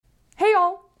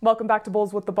Welcome back to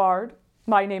Bowls with the Bard.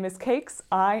 My name is Cakes.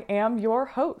 I am your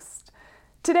host.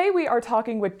 Today we are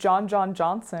talking with Jon Jon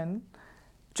Johnson.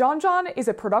 Jon Jon is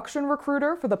a production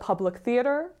recruiter for the Public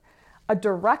Theater, a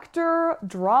director,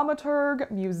 dramaturg,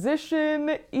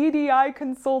 musician, EDI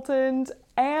consultant,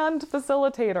 and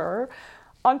facilitator.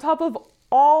 On top of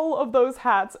all of those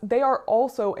hats, they are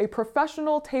also a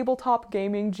professional tabletop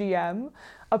gaming GM,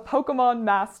 a Pokemon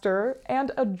master,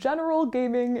 and a general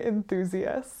gaming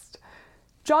enthusiast.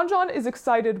 Jon Jon is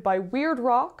excited by weird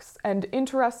rocks and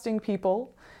interesting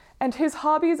people, and his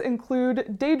hobbies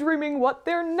include daydreaming what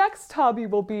their next hobby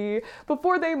will be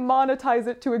before they monetize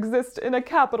it to exist in a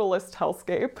capitalist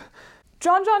hellscape.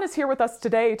 Jon Jon is here with us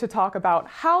today to talk about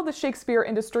how the Shakespeare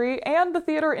industry and the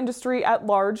theater industry at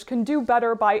large can do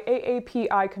better by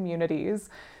AAPI communities.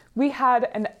 We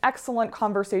had an excellent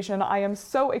conversation. I am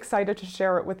so excited to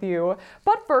share it with you.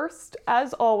 But first,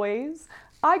 as always,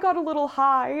 I got a little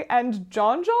high, and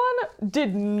Jon Jon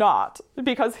did not,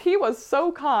 because he was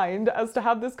so kind as to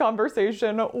have this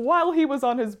conversation while he was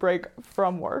on his break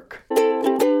from work.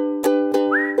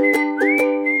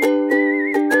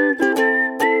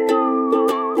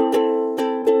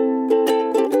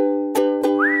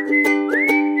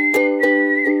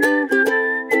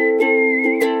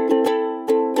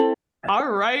 All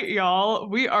right, y'all,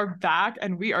 we are back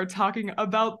and we are talking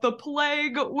about The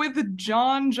Plague with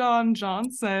Jon Jon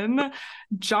Johnson.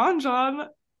 Jon Jon,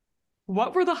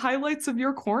 what were the highlights of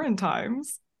your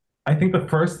quarantines? I think the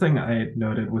first thing I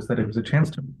noted was that it was a chance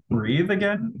to breathe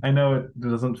again. I know it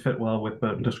doesn't fit well with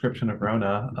the description of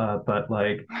Rona, but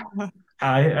like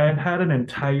I've had an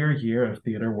entire year of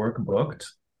theater work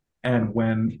booked, and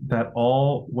when that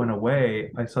all went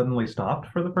away, I suddenly stopped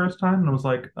for the first time and was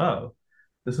like, oh,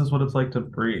 this is what it's like to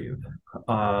breathe.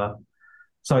 Uh,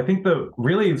 so I think the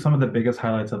really some of the biggest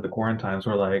highlights of the quarantines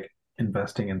were like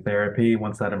investing in therapy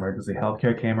once that emergency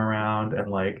healthcare came around,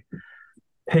 and like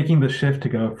taking the shift to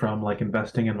go from like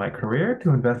investing in my career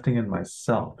to investing in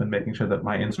myself and making sure that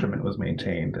my instrument was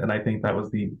maintained. And I think that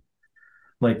was the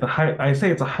like the high I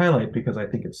say it's a highlight because I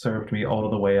think it served me all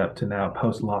the way up to now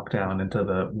post lockdown into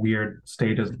the weird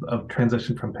stages of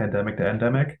transition from pandemic to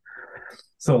endemic.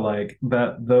 So like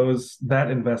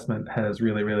that investment has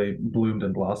really bloomed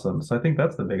and blossomed. So I think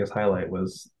that's the biggest highlight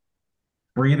was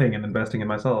breathing and investing in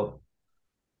myself.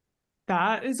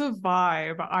 That is a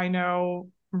vibe. I know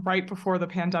right before the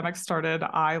pandemic started,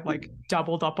 I like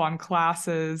doubled up on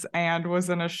classes and was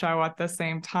in a show at the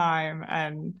same time.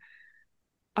 And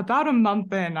about a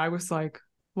month in, I was like,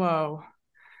 whoa,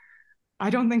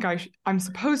 I don't think I'm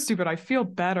supposed to, but I feel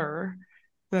better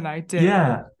than I did.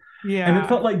 Yeah. And it Yeah.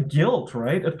 felt like guilt,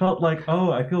 right? It felt like,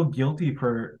 oh, I feel guilty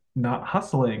for not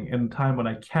hustling in a time when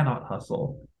I cannot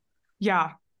hustle.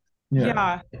 Yeah.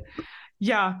 Yeah. Yeah.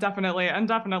 Yeah, definitely. And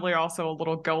definitely also a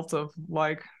little guilt of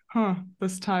like, huh,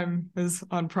 this time is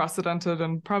unprecedented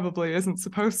and probably isn't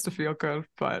supposed to feel good,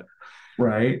 but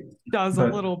Right. does a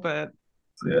But little bit.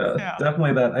 yeah, Yeah.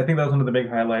 definitely that. I think that was one of the big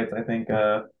highlights. I think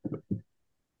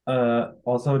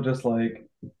also just like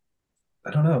I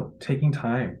don't know, taking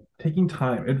time. Taking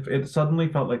time. It suddenly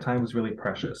felt like time was really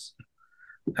precious.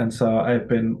 And so I've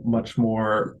been much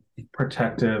more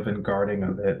protective and guarding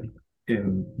of it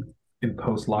in in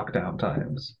post-lockdown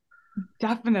times.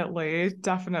 Definitely,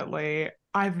 definitely.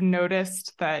 I've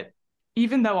noticed that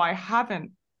even though I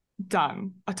haven't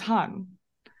done a ton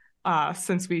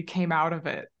since we came out of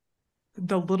it,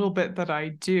 the little bit that I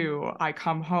do, I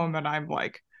come home and I'm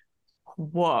like,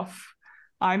 woof,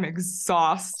 I'm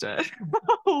exhausted.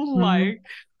 Mhm. Like,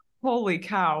 holy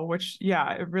cow, which,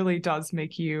 yeah, it really does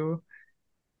make you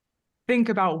think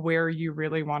about where you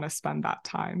really want to spend that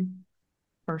time,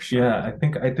 for sure. Yeah, I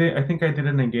think I did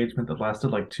an engagement that lasted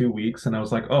like 2 weeks and I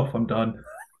was like, oh, I'm done.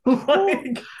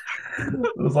 Like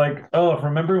it was like, oh,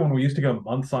 remember when we used to go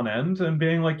months on end and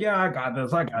being like, yeah, I got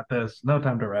this, no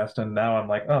time to rest. And now I'm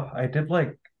like, oh, I did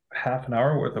like half an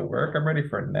hour worth of work. I'm ready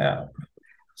for a nap.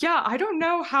 Yeah, I don't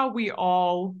know how we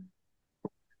all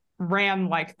ran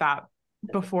like that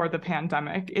before the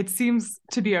pandemic. It seems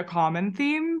to be a common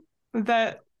theme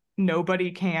that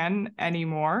nobody can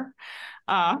anymore.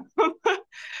 Uh,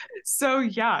 so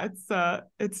yeah,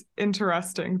 it's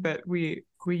interesting that we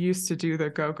used to do the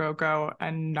go go go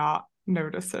and not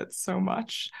notice it so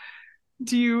much.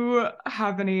 Do you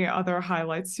have any other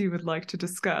highlights you would like to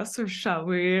discuss, or shall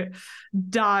we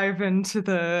dive into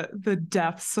the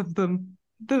depths of the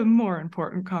more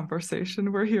important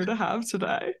conversation we're here to have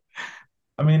today?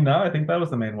 I mean, no, I think that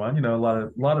was the main one. A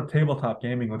lot of tabletop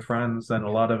gaming with friends and a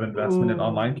lot of investment in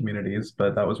online Ooh. communities,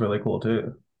 but that was really cool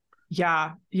too.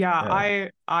 Yeah, yeah, Yeah.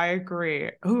 I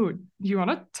agree. Ooh, you want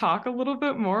to talk a little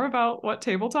bit more about what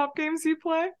tabletop games you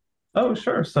play? Oh,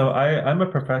 sure. So I'm a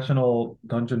professional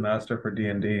dungeon master for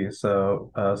D&D.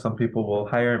 So some people will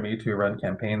hire me to run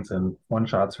campaigns and one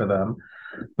shots for them.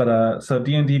 But so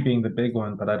D&D being the big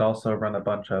one, but I'd also run a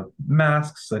bunch of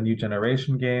Masks, a new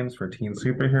generation games for teen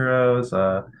superheroes,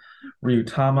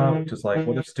 Ryutama, which is like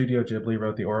what if Studio Ghibli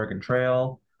wrote the Oregon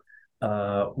Trail,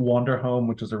 Wander Home,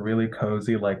 which is a really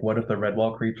cozy, like what if the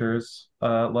Redwall creatures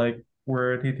like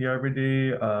were a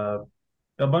TTRPG,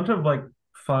 a bunch of like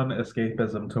fun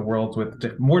escapism to worlds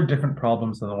with more different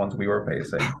problems than the ones we were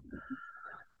facing.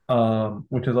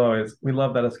 Which is always we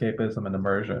love that escapism and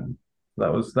immersion.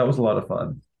 That was a lot of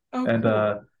fun. Oh, And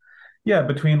cool. yeah,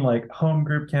 between like home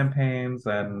group campaigns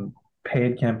and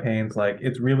paid campaigns, like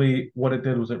it's really what it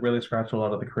did was it really scratched a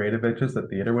lot of the creative itches that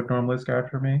theater would normally scratch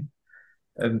for me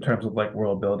in terms of like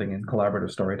world building and collaborative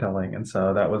storytelling. And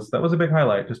so that was a big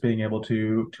highlight, just being able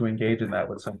to engage in that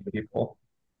with so many people.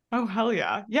 Oh, hell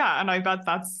yeah. Yeah. And I bet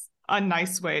that's a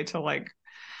nice way to like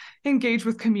engage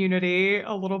with community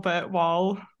a little bit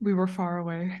while we were far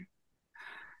away.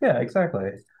 Yeah, exactly.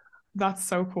 That's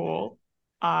so cool.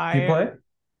 Do you I play?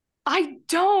 I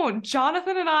don't.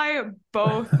 Jonathan and I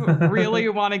both really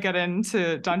want to get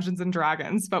into Dungeons and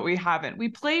Dragons, but we haven't. We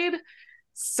played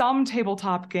some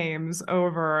tabletop games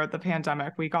over the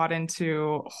pandemic. We got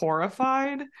into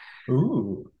Horrified.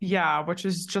 Ooh. Yeah, which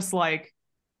is just like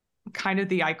kind of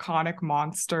the iconic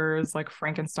monsters like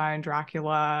Frankenstein,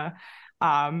 Dracula,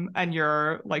 and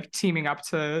you're like teaming up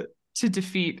to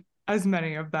defeat as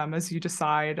many of them as you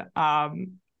decide.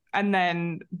 And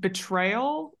then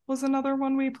Betrayal was another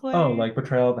one we Oh, played. like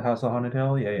Betrayal at the House on Haunted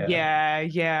Hill? Yeah, yeah. Yeah,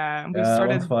 yeah. And we Yeah, that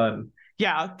one's started, fun.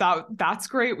 yeah, that's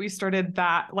great. We started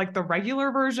that like the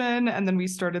regular version, and then we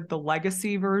started the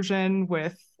legacy version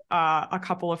with a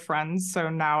couple of friends. So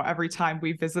now every time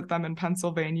we visit them in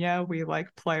Pennsylvania, we like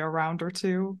play a round or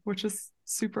two, which is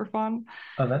super fun.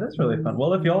 Oh, that is really fun.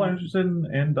 Well, if y'all are interested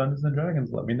in Dungeons and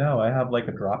Dragons, let me know. I have like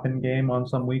a drop-in game on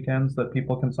some weekends that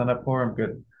people can sign up for. I'm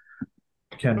good.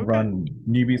 Can Okay. run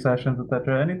newbie sessions,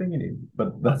 etc. Anything you need.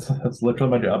 But that's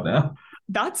literally my job now.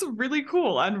 That's really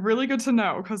cool and really good to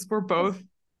know because we're both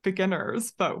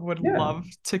beginners, but would Yeah. love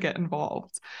to get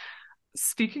involved.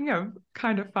 Speaking of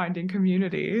kind of finding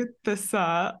community, this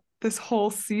whole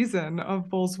season of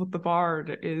Bulls with the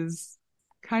Bard is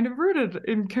kind of rooted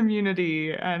in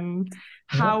community and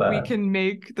I love how we that. can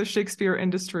make the Shakespeare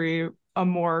industry a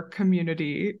more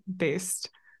community based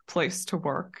place to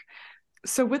work.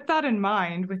 So with that in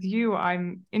mind, with you,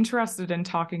 I'm interested in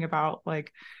talking about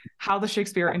like how the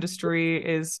Shakespeare industry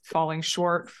is falling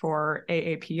short for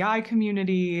AAPI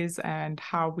communities and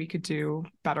how we could do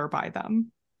better by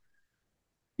them.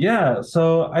 Yeah,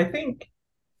 so I think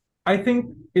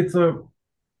it's a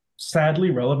sadly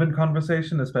relevant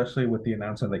conversation, especially with the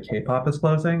announcement that K-pop is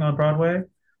closing on Broadway,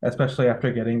 especially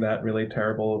after getting that really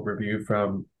terrible review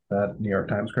from that New York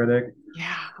Times critic.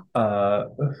 Yeah. Uh,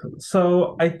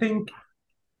 so I think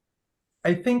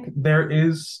there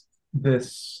is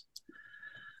this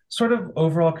sort of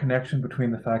overall connection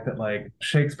between the fact that like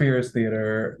Shakespeare is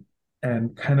theater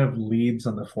and kind of leads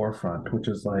on the forefront, which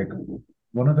is like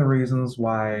one of the reasons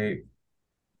why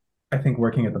I think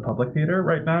working at the public theater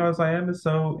right now as I am is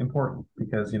so important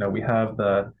because we have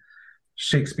the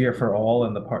Shakespeare for All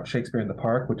and the park Shakespeare in the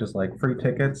Park, which is like free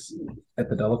tickets at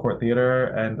the Delacorte Theater,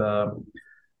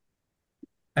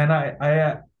 and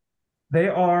I they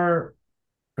are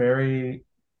very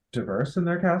diverse in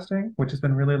their casting, which has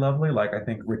been really lovely. Like I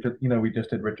think Richard, we just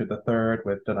did Richard III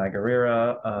with Danai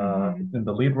Gurira Mm-hmm. in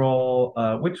the lead role,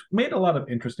 which made a lot of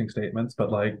interesting statements,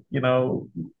 but like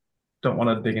don't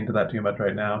want to dig into that too much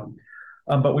right now.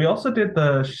 But we also did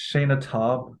the Shayna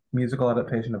Taub musical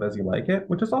adaptation of As You Like It,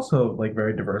 which is also like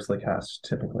very diversely cast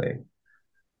typically.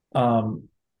 Um,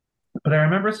 but I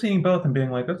remember seeing both and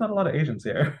being like, there's not a lot of Asians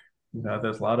here.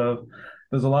 There's a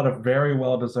lot of very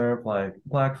well deserved like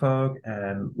Black folk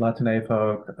and Latine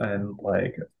folk and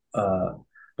like uh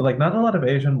but like not a lot of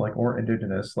Asian like or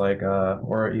indigenous like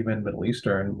or even Middle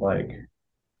Eastern like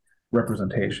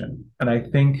representation. And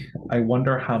I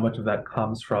wonder how much of that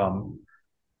comes from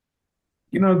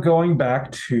going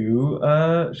back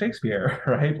to Shakespeare,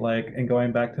 right? Like and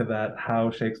going back to that how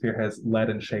Shakespeare has led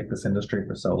and shaped this industry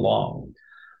for so long,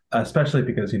 especially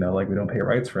because like we don't pay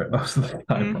rights for it most of the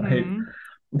time, right?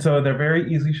 Mm-hmm. So they're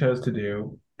very easy shows to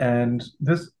do. And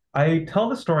I tell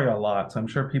the story a lot, so I'm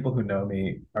sure people who know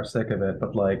me are sick of it,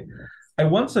 but like, I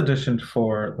once auditioned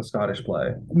for the Scottish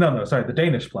play. No, no, sorry, the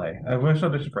Danish play. I once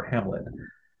auditioned for Hamlet.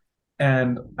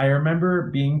 And I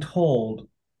remember being told,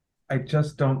 I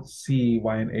just don't see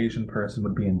why an Asian person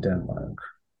would be in Denmark,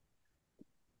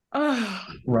 Ugh.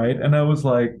 right? And I was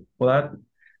like, well, that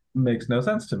makes no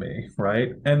sense to me, right?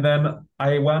 And then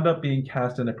I wound up being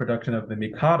cast in a production of The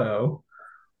Mikado,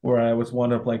 where I was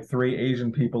one of like three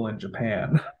Asian people in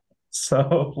Japan.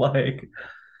 So like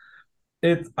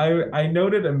it's I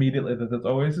noted immediately that there's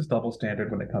always this double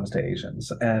standard when it comes to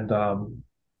Asians. And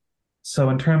so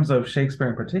in terms of Shakespeare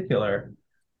in particular,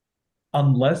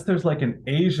 unless there's like an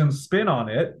Asian spin on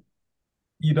it,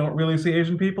 you don't really see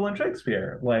Asian people in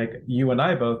Shakespeare. Like you and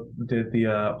I both did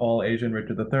the all Asian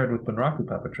Richard III with Bunraku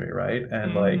puppetry, right?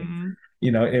 And like, Hmm.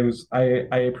 it was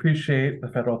I appreciate the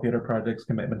Federal Theater Project's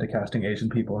commitment to casting Asian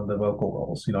people in the vocal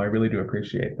roles. I really do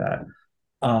appreciate that.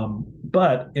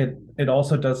 But it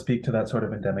also does speak to that sort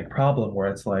of endemic problem where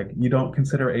it's like you don't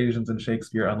consider Asians in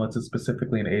Shakespeare unless it's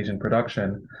specifically an Asian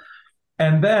production.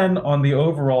 And then on the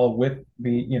overall, with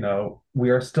we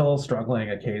are still struggling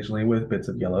occasionally with bits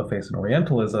of yellowface and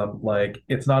Orientalism. Like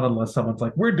it's not unless someone's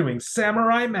like, we're doing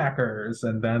samurai mackers,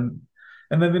 and then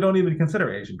they don't even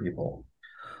consider Asian people.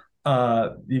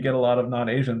 You get a lot of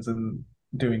non-Asians in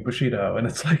doing Bushido, and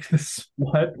it's like this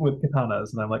what with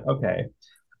katanas, and I'm like, okay.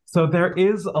 So there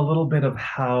is a little bit of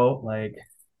how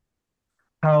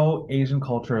Asian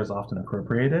culture is often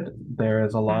appropriated. There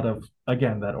is a lot of,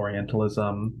 again, that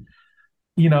Orientalism,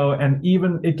 and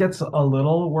even it gets a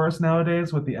little worse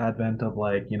nowadays with the advent of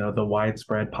like, the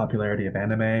widespread popularity of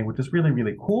anime, which is really,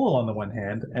 really cool on the one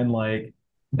hand. And like,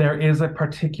 there is a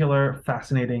particular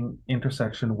fascinating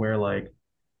intersection where like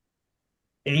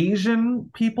Asian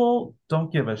people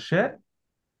don't give a shit.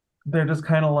 They're just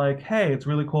kind of like, hey, it's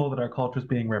really cool that our culture is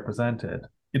being represented.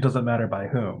 It doesn't matter by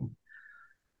whom.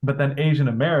 But then Asian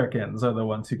Americans are the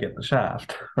ones who get the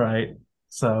shaft, right?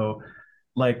 So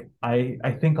like I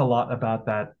think a lot about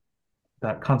that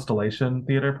Constellation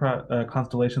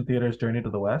Theater's Journey to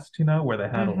the West, where they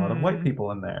had a lot of white Hmm.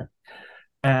 people in there.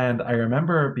 And I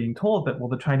remember being told that, well,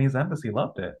 the Chinese embassy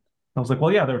loved it. I was like,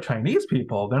 well, yeah, they're Chinese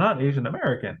people. They're not Asian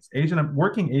Americans.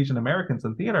 Working Asian Americans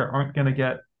in theater aren't going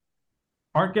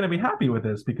to be happy with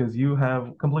this because you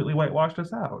have completely whitewashed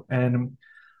us out. And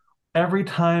every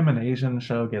time an Asian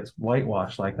show gets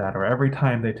whitewashed like that, or every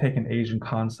time they take an Asian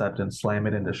concept and slam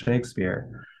it into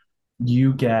Shakespeare,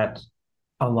 you get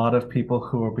a lot of people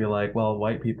who will be like, well,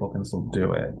 white people can still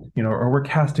do it, or we're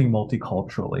casting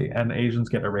multiculturally, and Asians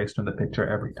get erased from the picture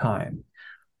every time.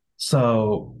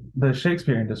 So the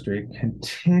Shakespeare industry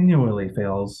continually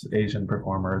fails Asian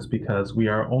performers because we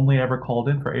are only ever called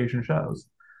in for Asian shows.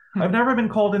 I've never been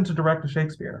called in to direct a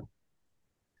Shakespeare,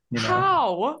 you know.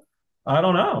 How? I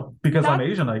don't know because I'm That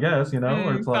Asian, I guess, or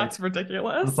that's it's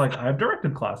ridiculous. like I've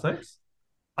directed classics.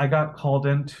 I got called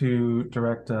in to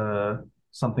direct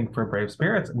something for Brave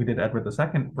Spirits. We did Edward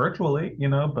II virtually,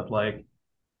 but like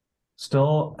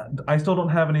still I still don't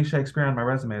have any Shakespeare on my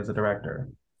resume as a director.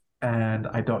 And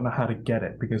I don't know how to get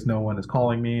it because no one is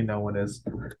calling me, no one is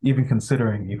even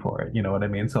considering me for it. You know what I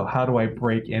mean? So how do I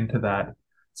break into that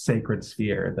sacred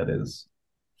sphere that is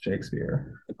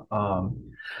Shakespeare?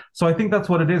 So I think that's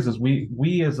what it is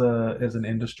we as an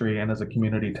industry and as a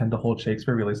community tend to hold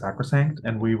Shakespeare really sacrosanct,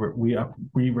 and we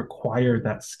require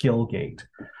that skill gate.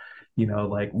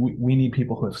 Like we need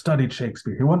people who have studied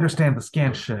Shakespeare, who understand the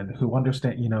scansion, who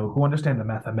understand the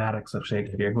mathematics of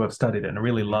Shakespeare, who have studied it and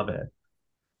really love it.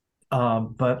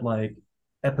 But like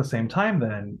at the same time,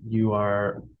 then you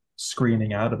are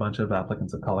screening out a bunch of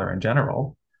applicants of color in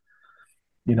general,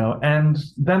 and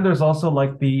then there's also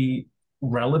like the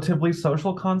relatively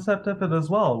social concept of it as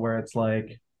well, where it's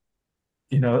like,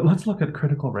 let's look at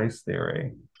critical race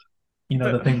theory,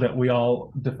 the thing that we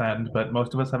all defend, but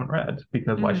most of us haven't read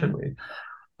because why should Mhm. we?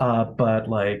 But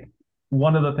like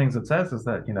one of the things it says is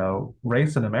that,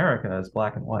 race in America is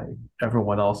black and white.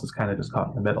 Everyone else is kind of just caught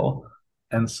in the middle.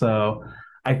 And so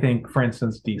I think, for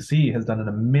instance, DC has done an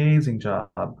amazing job,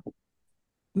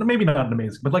 maybe not an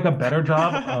amazing, but like a better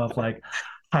job of like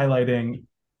highlighting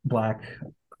black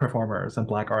performers and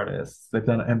black artists. They've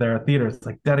done, and there are theaters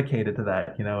like dedicated to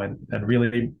that, and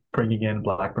really bringing in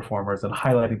black performers and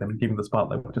highlighting them and giving the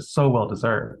spotlight, which is so well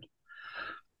deserved.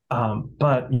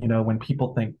 But when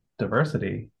people think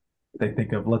diversity, they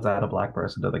think of let's add a black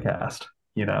person to the cast,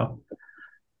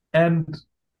 and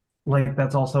like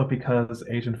that's also because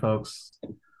Asian folks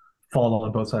fall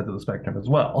on both sides of the spectrum as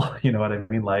well. You know what I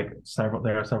mean? Like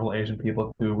there are several Asian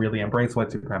people who really embrace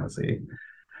white supremacy.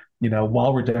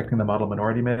 While rejecting the model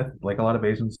minority myth, like a lot of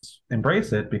Asians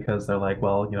embrace it because they're like,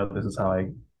 well, this is how I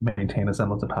maintain a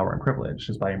semblance of power and privilege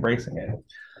is by embracing it.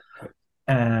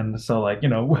 And so, like,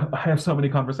 I have so many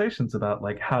conversations about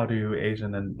like how do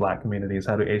Asian and Black communities,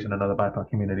 how do Asian and other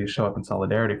BIPOC communities show up in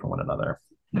solidarity for one another,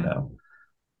 you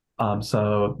know?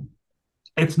 So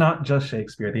it's not just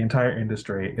Shakespeare. The entire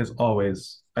industry is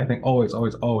always, I think, always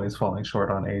falling short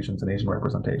on Asians and Asian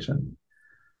representation.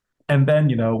 And then,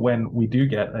 when we do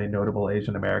get a notable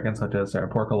Asian American such as Sarah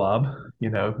Porkalab,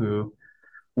 who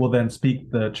will then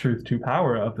speak the truth to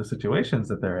power of the situations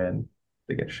that they're in,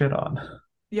 they get shit on.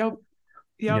 Yep.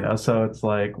 Yep. So it's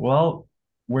like, well,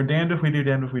 we're damned if we do,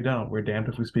 damned if we don't. We're damned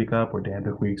if we speak up, we're damned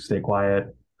if we stay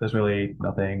quiet. There's really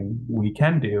nothing we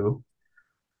can do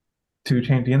to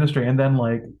change the industry. And then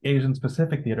like Asian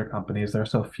specific theater companies, there are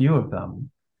so few of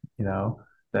them, you know,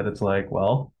 that it's like,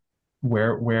 well,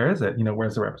 where is it?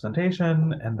 Where's the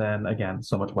representation? And then again,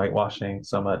 so much whitewashing,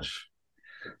 so much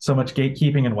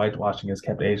gatekeeping and whitewashing has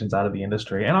kept Asians out of the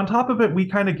industry. And on top of it, we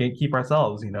kind of gatekeep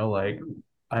ourselves, like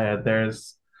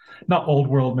there's not old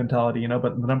world mentality,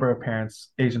 but the number of parents,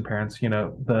 Asian parents,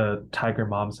 the tiger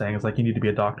mom saying is like, you need to be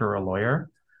a doctor or a lawyer.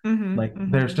 Like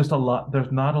there's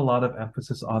not a lot of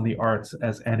emphasis on the arts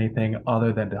as anything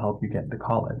other than to help you get into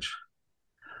college.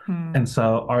 And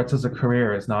so arts as a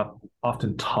career is not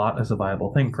often taught as a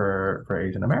viable thing for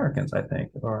Asian Americans, I think,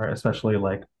 or especially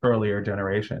like earlier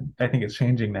generation. I think it's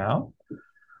changing now.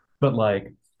 But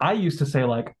like I used to say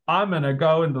like I'm gonna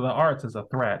go into the arts as a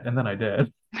threat, and then I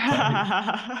did.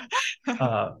 Right?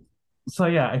 Uh, so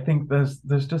yeah, I think there's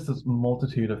just this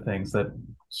multitude of things that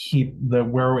keep the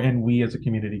wherein we as a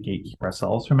community gatekeep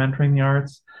ourselves from entering the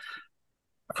arts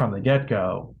from the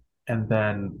get-go. And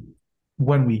then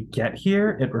when we get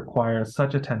here, it requires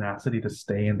such a tenacity to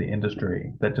stay in the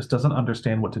industry that just doesn't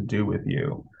understand what to do with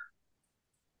you.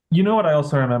 You know what I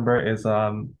also remember is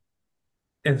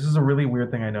this is a really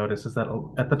weird thing I noticed is that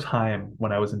at the time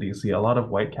when I was in DC, a lot of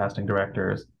white casting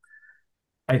directors,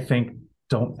 I think,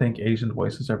 don't think Asian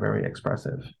voices are very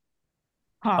expressive.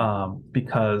 Huh.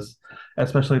 Because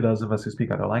especially those of us who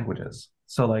speak other languages.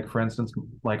 So, like for instance,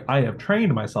 like I have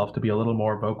trained myself to be a little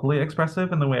more vocally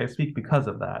expressive in the way I speak because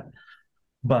of that.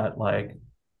 But like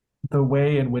the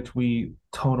way in which we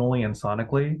tonally and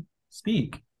sonically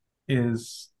speak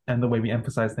and the way we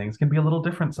emphasize things can be a little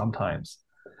different sometimes.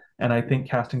 And I think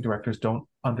casting directors don't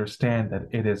understand that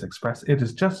it is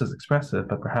just as expressive,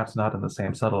 but perhaps not in the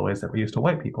same subtle ways that we're used to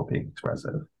white people being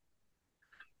expressive.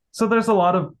 So there's a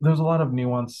lot of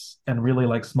nuance and really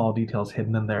like small details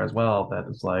hidden in there as well that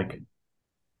is like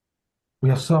we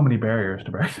have so many barriers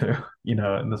to break through,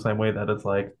 in the same way that it's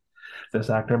like this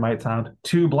actor might sound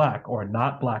too black or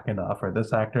not black enough, or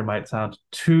this actor might sound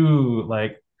too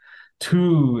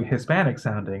Hispanic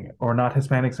sounding or not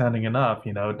Hispanic sounding enough,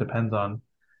 it depends on.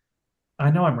 I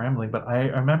know I'm rambling, but I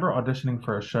remember auditioning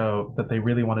for a show that they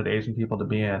really wanted Asian people to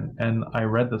be in, and I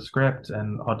read the script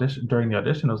and audition during the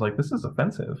audition, I was like, this is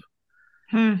offensive.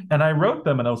 Hmm. And I wrote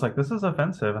them and I was like, this is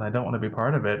offensive and I don't want to be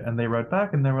part of it. And they wrote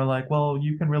back and they were like, well,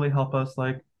 you can really help us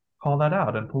like call that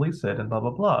out and police it and blah,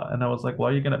 blah, blah. And I was like, well,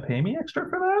 are you going to pay me extra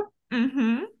for that?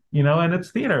 Mm-hmm. And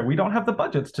it's theater. We don't have the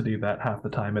budgets to do that half the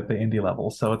time at the indie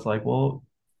level. So it's like, well,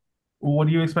 what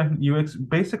do you expect?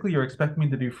 Basically, you're expecting me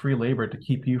to do free labor to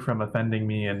keep you from offending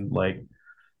me and like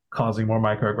causing more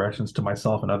microaggressions to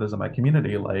myself and others in my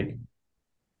community. Like,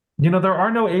 there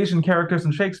are no Asian characters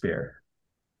in Shakespeare.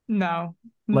 No,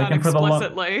 Like, not and for the long,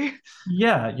 explicitly.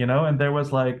 yeah, and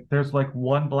there's like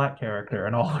one black character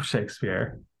in all of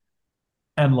Shakespeare.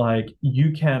 And like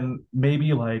you can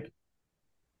maybe like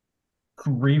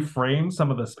reframe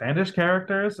some of the Spanish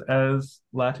characters as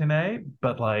Latine,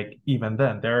 but like even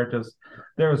then there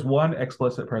is one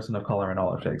explicit person of color in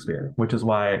all of Shakespeare, which is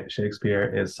why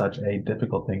Shakespeare is such a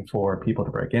difficult thing for people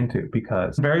to break into,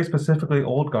 because very specifically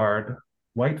old guard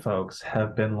white folks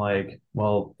have been like,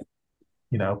 well,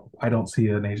 I don't see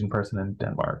an Asian person in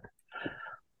Denmark.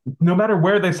 No matter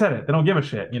where they said it, they don't give a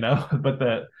shit,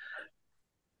 but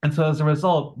and so as a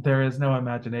result, there is no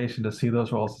imagination to see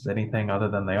those roles as anything other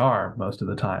than they are most of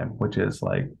the time, which is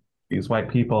like these white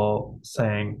people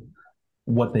saying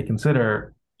what they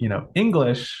consider,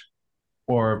 English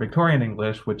or Victorian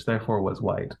English, which therefore was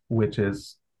white, which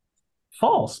is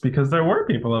false because there were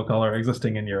people of color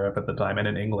existing in Europe at the time and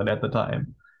in England at the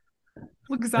time. And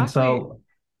Exactly. so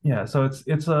yeah, so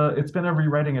it's been a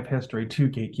rewriting of history to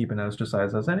gatekeep and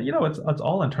ostracize us. And it's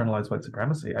all internalized white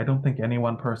supremacy. I don't think any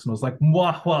one person was like,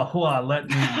 wah, wah, wah,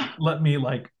 let me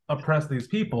like oppress these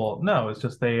people. No, it's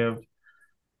just they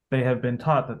have been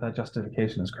taught that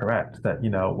justification is correct, that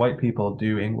white people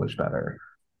do English better,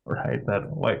 right?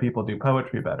 That white people do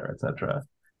poetry better, etc.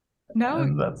 No,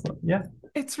 And that's yeah.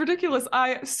 it's ridiculous.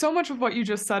 So much of what you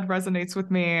just said resonates with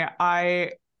me.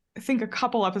 I think a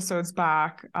couple episodes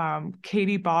back,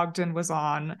 Katie Bogdan was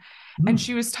on, and Hmm.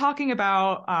 she was talking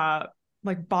about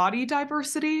like body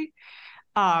diversity.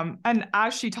 And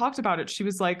as she talked about it, she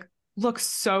was like, look,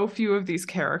 so few of these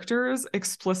characters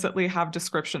explicitly have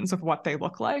descriptions of what they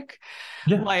look like.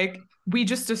 Yeah. Like, we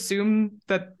just assume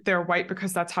that they're white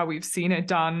because that's how we've seen it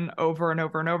done over and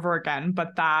over and over again,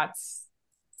 but that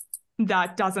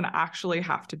doesn't actually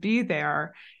have to be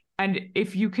there. And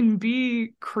if you can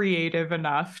be creative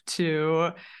enough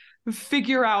to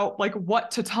figure out like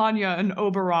what Titania and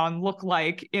Oberon look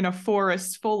like in a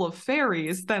forest full of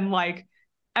fairies, then like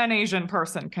an Asian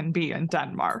person can be in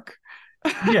Denmark.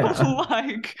 Yeah.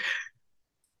 Like,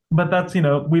 But that's,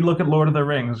 we look at Lord of the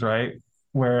Rings, right?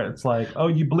 Where it's like, oh,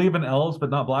 you believe in elves, but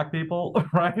not black people,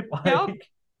 right? yep, Like,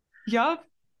 yep.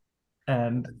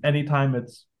 and anytime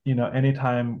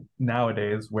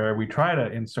nowadays where we try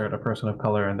to insert a person of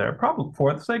color in there, probably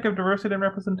for the sake of diversity and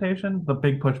representation, the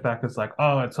big pushback is like,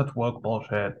 oh, it's such woke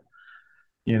bullshit,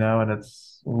 and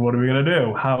it's, what are we gonna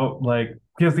do? How, like,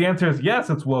 because the answer is yes,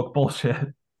 it's woke bullshit.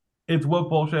 It's woke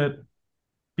bullshit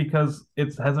because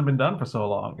it hasn't been done for so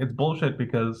long. It's bullshit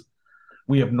because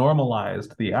we have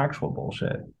normalized the actual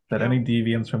bullshit that any Yep.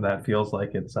 deviance from that feels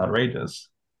like it's outrageous.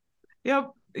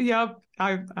 Yep. Yep.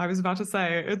 I was about to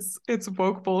say it's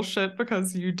woke bullshit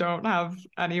because you don't have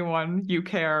anyone you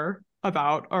care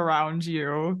about around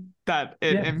you that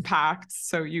it Yeah, impacts,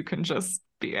 so you can just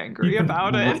be you angry can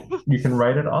about it. you can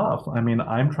write it off. I mean,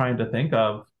 I'm trying to think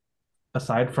of,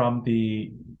 aside from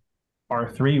the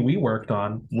R3 we worked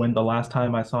on, when the last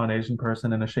time I saw an Asian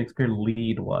person in a Shakespeare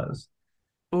lead was.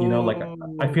 Like,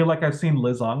 I Oh, feel like I've seen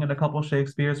Liz Ong in a couple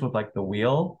Shakespeares with like the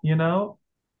wheel, yep.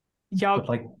 but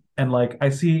like, and like I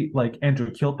see like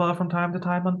Andrew Kilpa from time to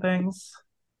time on things.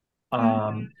 Mm-hmm.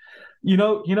 Um,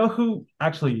 who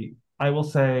actually I will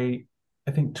say,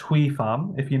 I think Twee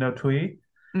Pham, if you know Twee.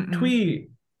 Mm-mm. Twee,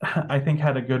 I think,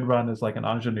 had a good run as like an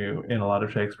ingenue in a lot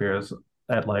of Shakespeare's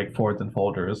at like Fords and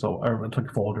Folders, or it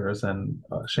took Folders and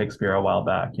Shakespeare a while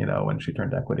back, when she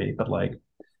turned equity. But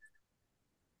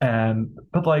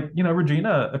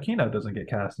Regina Aquino doesn't get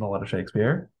cast in a lot of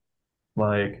Shakespeare.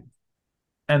 Like,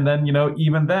 and then,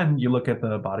 even then you look at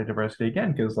the body diversity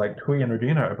again, because like Twee and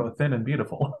Regina are both thin and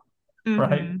beautiful,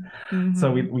 right? Mm-hmm.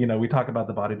 So we, Mm-hmm. we talk about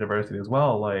the body diversity as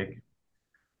well. Like,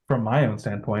 from my own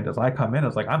standpoint, as I come in,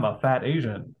 it's like, I'm a fat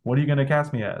Asian. What are you going to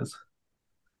cast me as?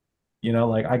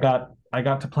 Like, I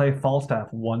got to play Falstaff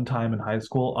one time in high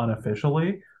school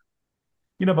unofficially.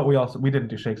 But we didn't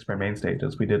do Shakespeare main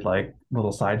stages. We did like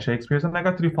little side Shakespeare's, and I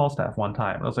got to do Falstaff one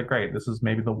time. And I was like, great, this is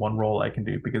maybe the one role I can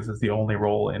do because it's the only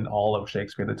role in all of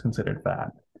Shakespeare that's considered fat.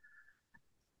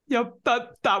 Yep,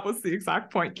 that was the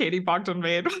exact point Katie Bogdan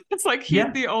made. It's like he's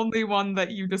Yeah. the only one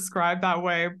that you describe that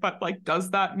way, but like,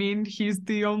 does that mean he's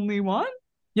the only one?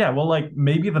 Yeah, well, like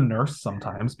maybe the nurse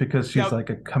sometimes because she's Yep, like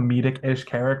a comedic-ish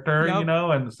character, yep,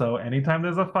 and so anytime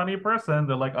there's a funny person,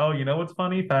 they're like, oh, what's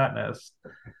funny? Fatness.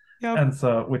 yep. And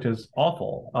so, which is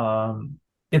awful.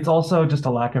 It's also just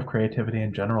a lack of creativity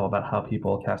in general about how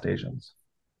people cast Asians.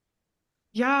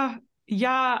 Yeah,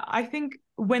 yeah. I think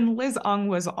when Liz Ung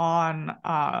was on,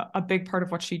 a big part of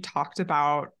what she talked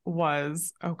about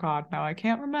was, oh God, now I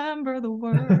can't remember the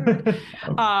word.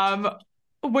 Um,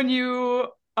 when you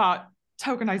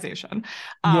tokenization,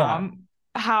 Yeah. um,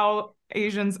 how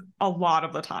Asians a lot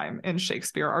of the time in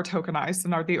Shakespeare are tokenized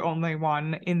and are the only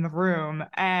one in the room.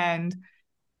 And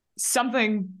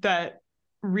something that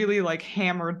really like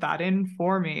hammered that in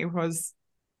for me was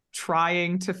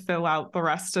trying to fill out the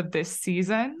rest of this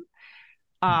season,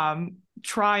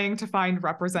 trying to find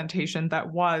representation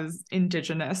that was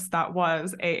Indigenous, that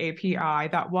was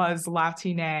AAPI, that was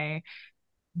Latine,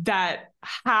 that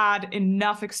had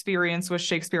enough experience with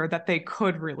Shakespeare that they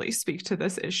could really speak to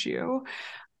this issue.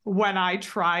 When I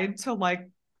tried to like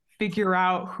figure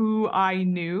out who I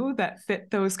knew that fit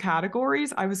those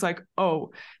categories, I was like,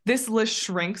 oh, this list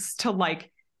shrinks to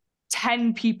like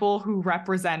 10 people who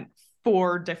represent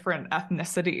four different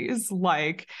ethnicities.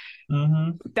 Like,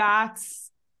 Hmm. that's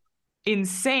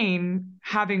insane,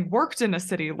 having worked in a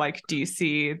city like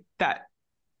DC that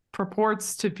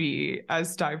purports to be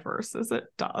as diverse as it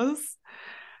does.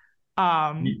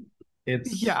 Um,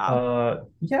 It's yeah,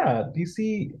 yeah,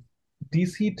 DC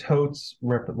totes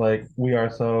like, we are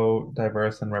so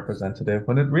diverse and representative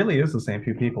when it really is the same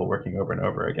few people working over and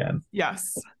over again.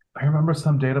 yes, I remember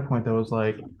some data point that was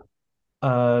like,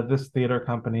 this theater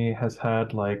company has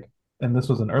had like, and this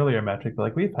was an earlier metric, but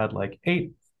like, we've had like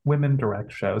 8 women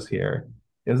direct shows here.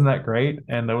 Isn't that great?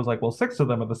 And it was like, well, 6 of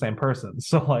them are the same person.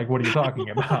 So like, what are you talking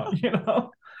about?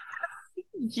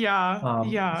 yeah,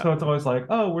 yeah. So it's always like,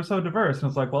 oh, we're so diverse. And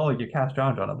it's like, well, you cast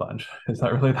Jon Jon a bunch. Is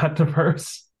that really that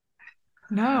diverse?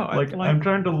 No, Like, like, I'm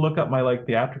trying to look up my like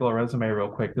theatrical resume real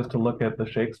quick just to look at the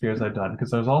Shakespeare's I've done, because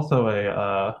there's also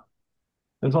a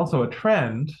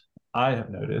trend. I have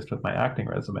noticed with my acting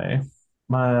resume,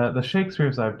 the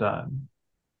Shakespeare's I've done,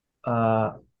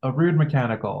 uh, A Rude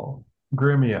Mechanical,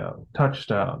 Grumio,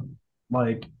 Touchstone,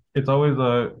 like it's always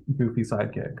a goofy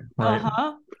sidekick, right?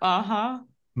 Uh-huh. Uh-huh.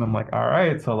 And I'm like, all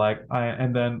right, so like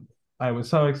and then I was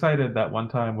so excited that one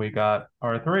time we got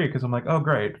R3 because I'm like, oh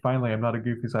great, finally I'm not a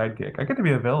goofy sidekick. I get to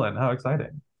be a villain. How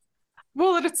exciting.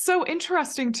 Well, and it's so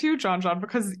interesting too, John John,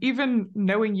 because even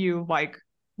knowing you like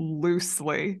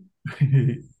loosely,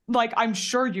 like I'm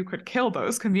sure you could kill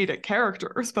those comedic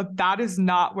characters, but that is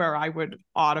not where I would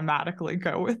automatically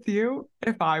go with you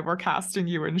if I were casting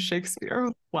you in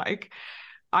Shakespeare. Like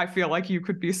I feel like you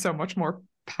could be so much more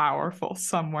powerful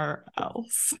somewhere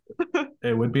else.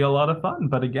 It would be a lot of fun,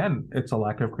 but again, it's a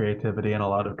lack of creativity and a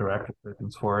lot of director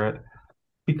reasons for it.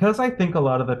 Because I think a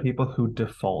lot of the people who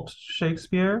default to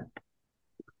Shakespeare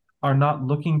are not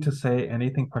looking to say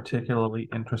anything particularly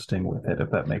interesting with it,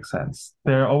 if that makes sense.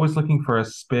 They're always looking for a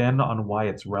spin on why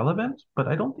it's relevant, but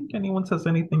I don't think anyone says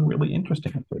anything really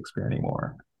interesting in Shakespeare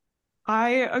anymore. I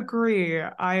agree.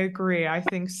 I agree. I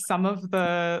think some of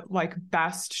the like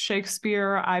best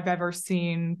Shakespeare I've ever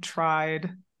seen tried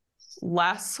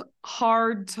less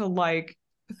hard to like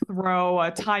throw a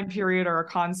time period or a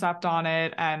concept on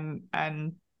it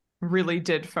and really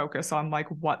did focus on like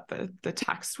what the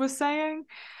text was saying.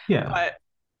 Yeah. But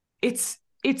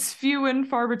it's few and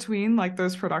far between like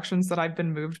those productions that I've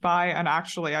been moved by. And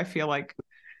actually I feel like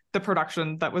the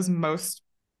production that was most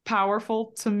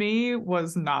powerful to me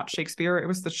was not Shakespeare. It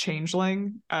was The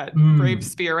Changeling at Brave Mm.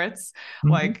 Spirits. Hmm.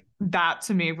 Like that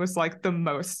to me was like the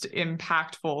most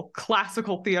impactful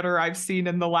classical theater I've seen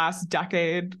in the last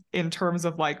decade in terms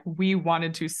of like we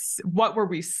wanted to what were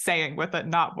we saying with it,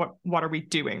 not what are we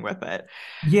doing with it.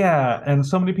 Yeah, and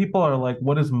so many people are like,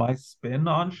 what is my spin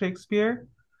on Shakespeare?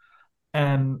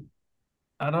 And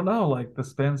I don't know, like the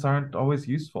spins aren't always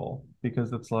useful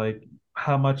because it's like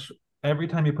how much every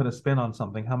time you put a spin on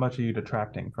something, how much are you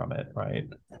detracting from it, right?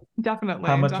 How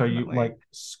Definitely, much are you definitely. like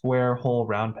square hole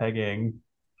round pegging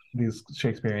these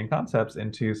Shakespearean concepts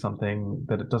into something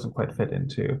that it doesn't quite fit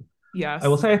into? I will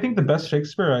Yes. say I think the best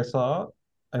Shakespeare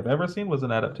I've ever seen was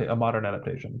a modern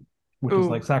adaptation, which is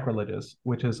like Ooh. sacrilegious,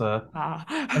 which is a Ah.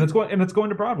 and it's going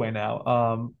to Broadway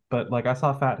now. But like I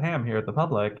saw Fat Ham here at the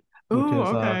Public, Ooh,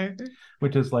 okay.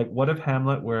 which is like what if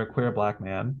Hamlet were a queer black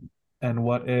man, and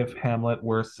what if Hamlet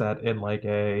were set in like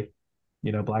a,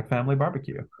 black family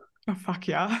barbecue, Oh, fuck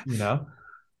yeah. you know?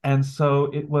 And so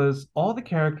it was all the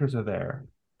characters are there,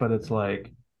 but it's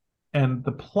like and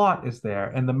the plot is there,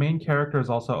 and the main character is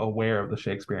also aware of the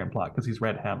Shakespearean plot because he's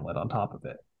read Hamlet on top of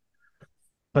it.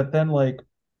 But then like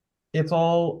it's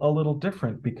all a little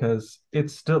different because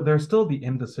there's still the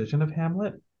indecision of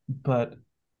Hamlet, but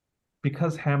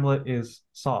because Hamlet is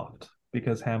soft,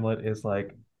 because Hamlet is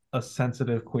like a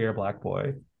sensitive queer black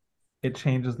boy, it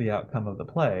changes the outcome of the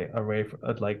play away from,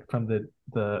 like from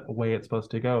the way it's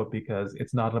supposed to go because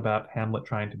it's not about Hamlet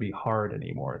trying to be hard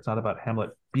anymore. It's not about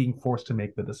Hamlet being forced to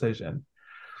make the decision.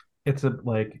 It's a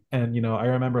like, and I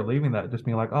remember leaving that just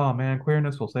being like, oh man,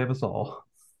 queerness will save us all,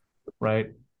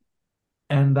 right?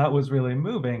 And that was really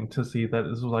moving to see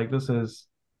that this is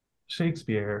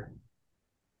Shakespeare,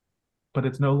 but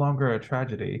it's no longer a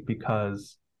tragedy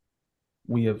because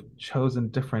we have chosen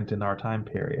different in our time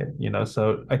period,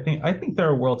 so I think there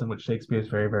are worlds in which Shakespeare is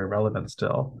very very relevant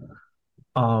still,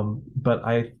 but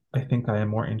I think I am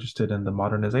more interested in the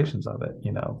modernizations of it,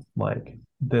 like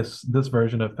this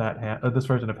version of this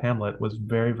version of Hamlet was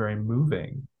very very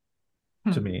moving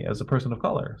Hmm. to me as a person of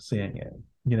color seeing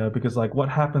it, because like what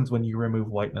happens when you remove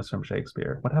whiteness from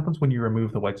Shakespeare? What happens when you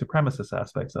remove the white supremacist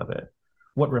aspects of it?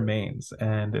 What remains?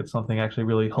 And it's something actually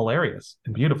really hilarious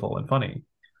and beautiful and funny.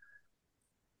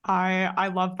 I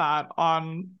love that.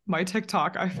 On my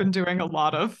TikTok, I've been doing a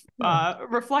lot of Yeah.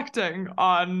 reflecting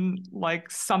on like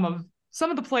some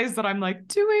of the plays that I'm like,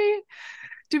 do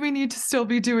we need to still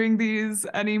be doing these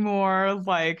anymore?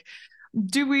 Like,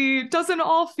 does an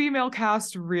all-female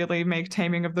cast really make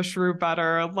Taming of the Shrew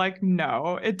better? Like,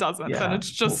 no, it doesn't. Then Yeah. it's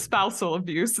just Well, spousal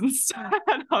abuse instead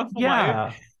of like,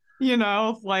 yeah.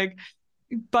 like,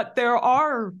 but there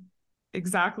are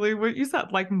exactly what you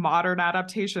said, like modern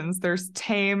adaptations. There's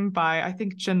Tame by I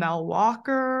think Janelle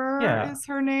Walker Yeah. is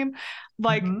her name.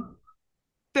 Like Hmm.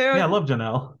 Yeah, I there, love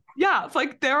Janelle. yeah, it's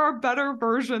like there are better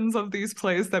versions of these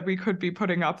plays that we could be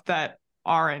putting up that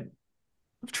aren't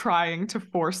trying to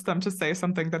force them to say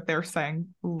something that they're saying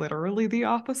literally the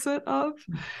opposite of.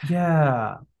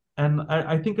 Yeah. And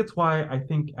I think it's why I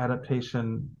think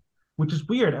which is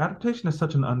weird, adaptation is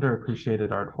such an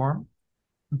underappreciated art form.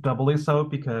 Doubly so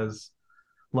because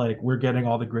like we're getting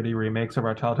all the gritty remakes of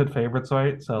our childhood favorites,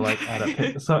 right? So like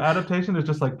adaptation is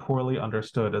just like poorly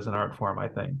understood as an art form, I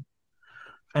think.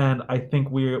 And I think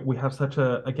we have such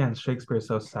a, again, Shakespeare is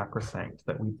so sacrosanct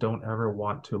that we don't ever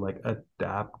want to like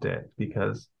adapt it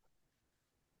because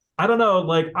I don't know,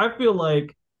 like I feel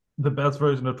like the best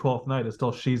version of Twelfth Night is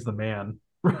still She's the Man,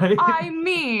 right? I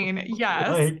mean,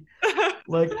 yes.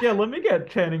 like yeah, let me get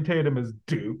Channing Tatum as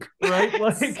Duke, right?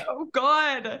 It's Like, so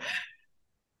good.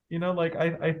 like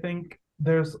I think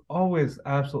there's always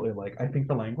absolutely like I think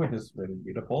the language is really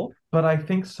beautiful, but I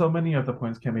think so many of the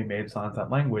points can be made sans that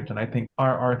language. And I think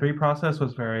our R3 process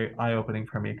was very eye-opening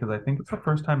for me because I think it's the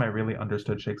first time I really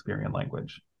understood Shakespearean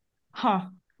language. Huh.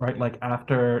 Right? Like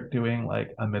after doing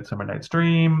like a Midsummer Night's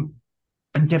Dream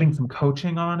and getting some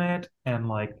coaching on it, and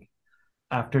like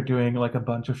after doing like a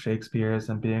bunch of Shakespeare's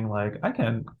and being like, I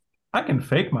can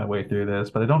fake my way through this,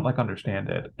 but I don't like understand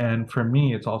it. And for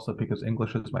me, it's also because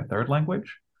English is my third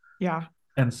language. Yeah.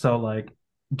 And so like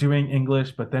doing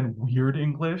English, but then weird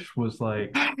English was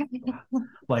like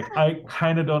I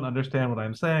kind of don't understand what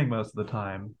I'm saying most of the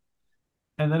time.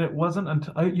 And then it wasn't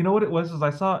until you know what it was is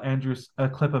I saw a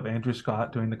clip of Andrew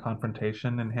Scott doing the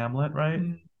confrontation in Hamlet, right?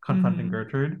 Confronting Mm-hmm.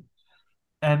 Gertrude.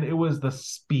 And it was the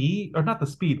speed, or not the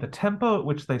speed, the tempo at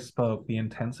which they spoke, the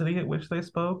intensity at which they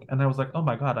spoke. And I was like, oh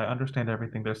my God, I understand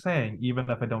everything they're saying, even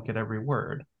if I don't get every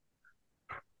word.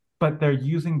 But they're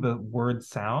using the word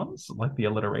sounds, like the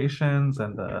alliterations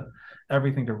and the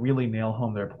everything to really nail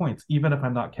home their points, even if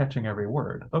I'm not catching every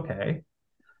word. Okay.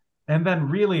 And then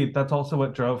really that's also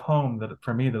what drove home that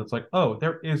for me that it's like, oh,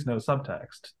 there is no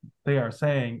subtext. They are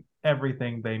saying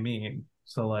everything they mean.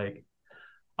 So like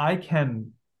I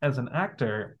can, as an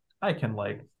actor, I can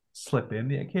like slip in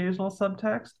the occasional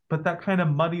subtext, but that kind of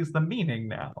muddies the meaning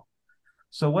now.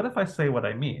 So what if I say what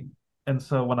I mean? And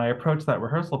so when I approached that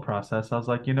rehearsal process, I was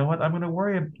like, you know what? I'm going to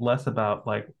worry less about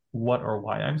like what or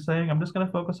why I'm saying. I'm just going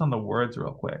to focus on the words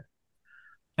real quick.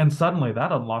 And suddenly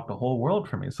that unlocked a whole world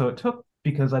for me. So it took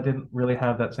because I didn't really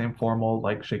have that same formal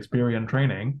like Shakespearean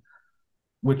training,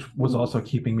 which was also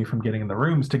keeping me from getting in the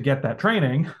rooms to get that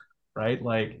training, right?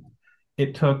 Like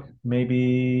it took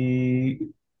maybe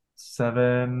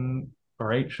 7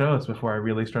 or 8 shows before I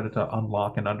really started to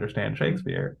unlock and understand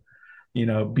Shakespeare.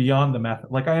 Beyond the math,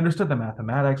 like I understood the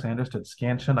mathematics, I understood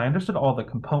scansion, I understood all the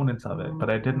components of it, but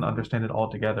I didn't understand it all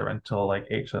together until like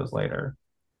 8 shows later.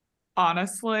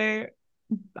 Honestly,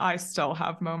 I still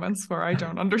have moments where I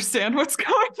don't understand what's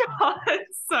going on.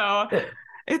 So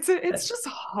It, it's just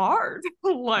hard.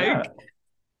 yeah, Like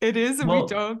it is, we well,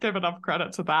 don't give enough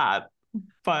credit to that.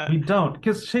 But we don't,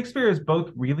 because Shakespeare is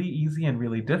both really easy and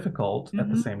really difficult at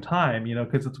the mhm. same time,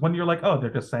 because it's when you're like, oh, they're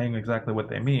just saying exactly what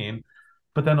they mean.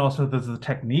 But then also there's the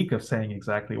technique of saying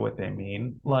exactly what they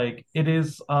mean. Like it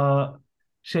is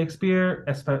Shakespeare,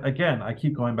 again, I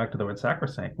keep going back to the word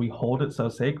sacrosanct. We hold it so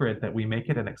sacred that we make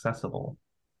it inaccessible.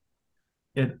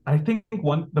 I think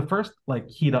the first like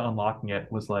key to unlocking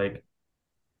it was like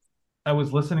I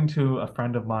was listening to a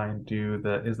friend of mine do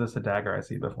the "Is this a dagger I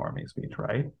see before me" speech,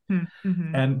 right?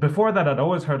 Mm-hmm. And before that, I'd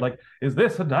always heard like, "Is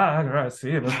this a dagger I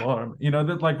see before me?"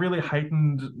 That like really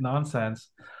heightened nonsense.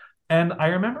 And I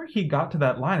remember he got to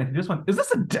that line and he just went, "Is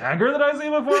this a dagger that I see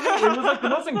before me?" It was like the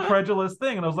most incredulous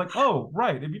thing. And I was like, "Oh,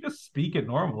 right. If you just speak it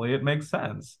normally, it makes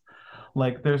sense."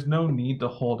 Like there's no need to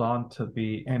hold on to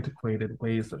the antiquated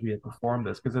ways that we have performed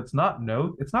this because it's not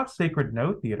sacred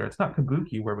note theater. It's not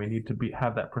kabuki where we need to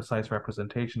have that precise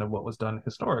representation of what was done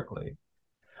historically.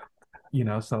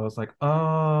 So I was like,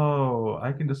 oh,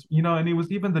 I can just, and it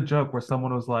was even the joke where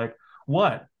someone was like,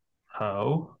 what?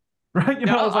 Ho? Right?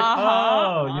 Yeah, I was like,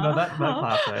 uh-huh. oh, that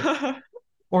classic. Uh-huh.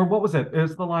 Or what was it?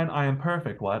 It's the line, I am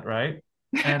perfect, what, right?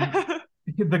 And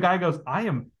the guy goes, I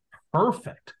am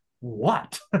perfect.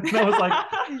 What? And I was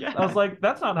Yeah. like,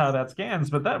 that's not how that scans,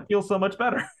 but that feels so much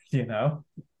better,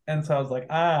 And so I was like,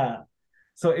 ah.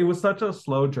 So it was such a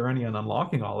slow journey in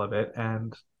unlocking all of it.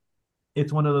 And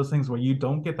it's one of those things where you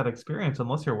don't get that experience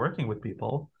unless you're working with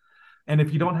people. And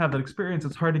if you don't have that experience,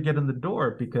 it's hard to get in the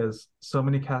door because so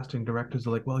many casting directors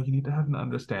are like, well, you need to have an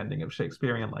understanding of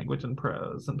Shakespearean language and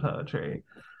prose and poetry.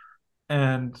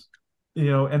 And,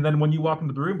 and then when you walk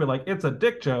into the room, be like, it's a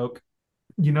dick joke.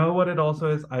 You know what it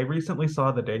also is? I recently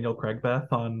saw the Daniel Craig Beth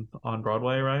on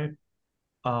Broadway, right?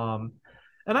 Um,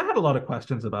 and I had a lot of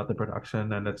questions about the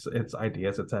production and its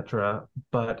ideas, etc.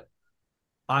 But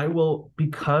I will,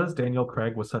 because Daniel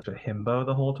Craig was such a himbo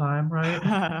the whole time,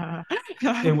 right?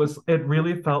 It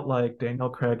really felt like Daniel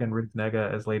Craig and Ruth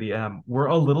Negga as Lady M were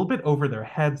a little bit over their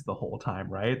heads the whole time,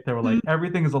 right? They were like,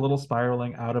 everything is a little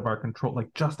spiraling out of our control,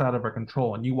 like just out of our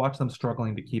control. And you watch them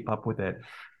struggling to keep up with it,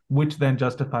 which then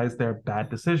justifies their bad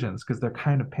decisions because they're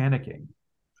kind of panicking.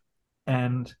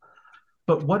 And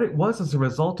but what it was as a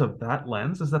result of that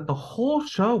lens is that the whole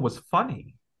show was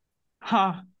funny.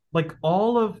 Huh. Like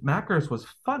all of Macker's was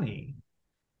funny.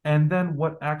 And then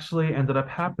what actually ended up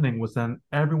happening was then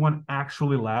everyone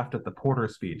actually laughed at the Porter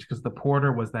speech because the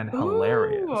Porter was then Ooh,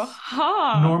 hilarious.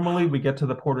 huh. Normally we get to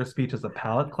the Porter speech as a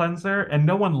palate cleanser and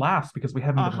no one laughs because we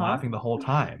haven't been Uh-huh. laughing the whole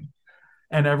time.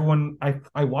 And everyone,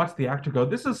 I watched the actor go,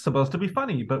 this is supposed to be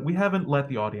funny, but we haven't let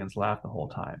the audience laugh the whole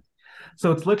time.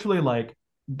 So it's literally like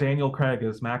Daniel Craig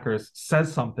as Mackers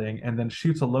says something and then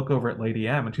shoots a look over at Lady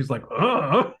M and she's like,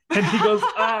 ugh, and he goes,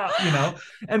 ah,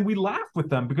 and we laugh with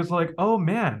them because like, oh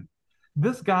man,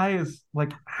 this guy is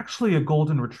like actually a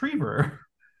golden retriever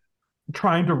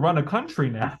trying to run a country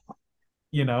now,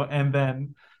 and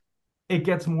then it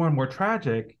gets more and more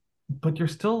tragic, but you're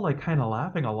still like kind of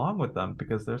laughing along with them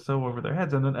because they're so over their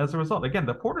heads. And then as a result, again,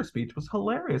 the Porter speech was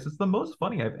hilarious. It's the most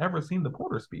funny I've ever seen the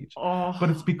Porter speech, but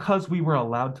it's Oh, because we were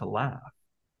allowed to laugh.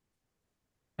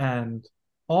 And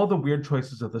all the weird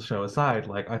choices of the show aside,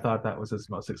 like I thought that was its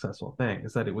most successful thing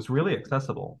is that it was really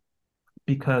accessible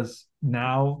because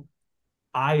now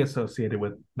I associated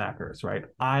with Mackers, right?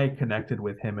 I connected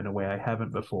with him in a way I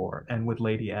haven't before, and with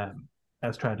Lady M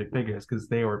as tragic figures because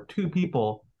they were two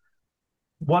people,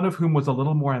 one of whom was a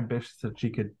little more ambitious that she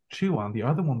could chew on. The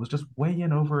other one was just way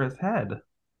in over his head,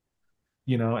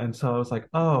 And so I was like,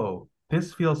 oh,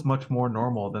 this feels much more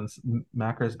normal than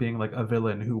Mackers being like a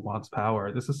villain who wants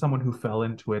power. This is someone who fell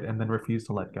into it and then refused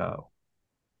to let go.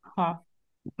 huh.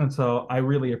 And so I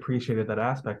really appreciated that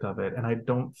aspect of it. And I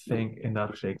don't think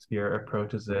enough Shakespeare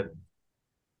approaches it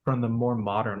from the more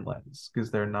modern lens because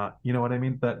they're not, you know what I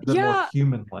mean? That the more Yeah,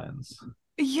 human lens.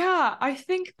 yeah. I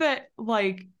think that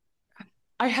like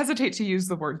I hesitate to use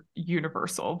the word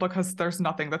universal because there's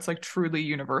nothing that's like truly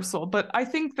universal, but I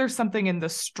think there's something in the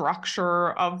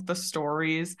structure of the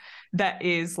stories that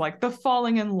is like the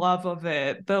falling in love of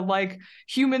it, the like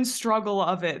human struggle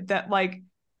of it that like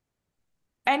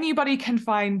anybody can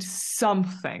find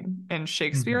something in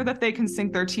Shakespeare Mm-hmm. that they can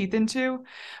sink their teeth into,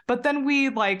 but then we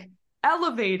like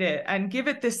elevate it and give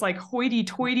it this like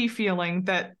hoity-toity feeling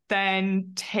that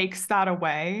then takes that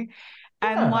away.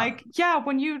 And Yeah. like, yeah,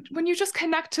 when you just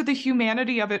connect to the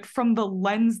humanity of it from the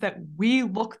lens that we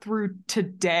look through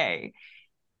today,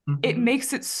 it Mm-hmm.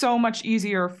 makes it so much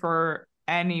easier for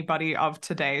anybody of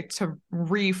today to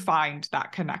re-find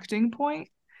that connecting point.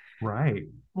 Right.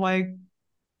 Like,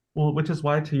 Well, which is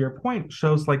why, to your point,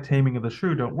 shows like Taming of the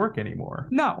Shrew don't work anymore.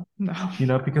 no,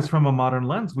 no. Because from a modern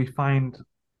lens, we find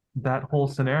that whole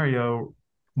scenario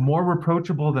more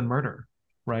reproachable than murder,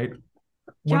 right?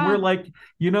 When we're Yeah. like,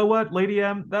 you know what, Lady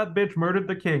M, that bitch murdered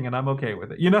the king, and I'm okay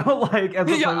with it. Like as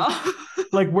opposed, Yeah.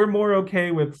 like we're more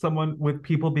okay with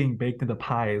people being baked into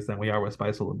pies than we are with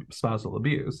spousal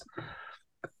abuse,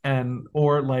 and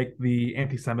or like the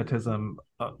anti-Semitism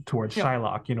towards Yep.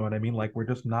 Shylock. You know what I mean? Like we're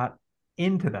just not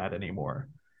into that anymore.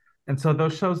 And so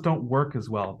those shows don't work as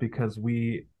well because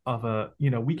we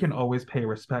can always pay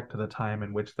respect to the time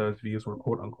in which those views were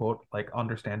quote unquote like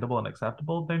understandable and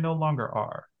acceptable. They no longer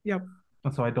are. Yep.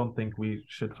 And so I don't think we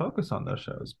should focus on those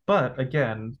shows. But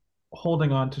again,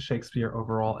 holding on to Shakespeare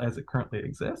overall as it currently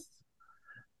exists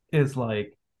is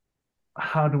like,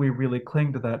 how do we really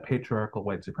cling to that patriarchal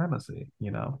white supremacy?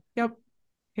 Yep. Yep.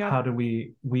 How do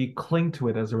we cling to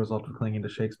it as a result of clinging to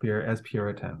Shakespeare as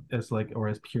Puritan, as like or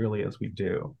as purely as we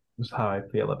do, is how I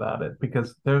feel about it.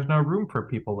 Because there's no room for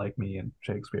people like me in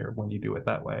Shakespeare when you do it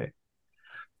that way.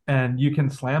 And you can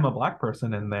slam a black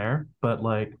person in there, but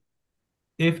like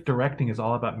if directing is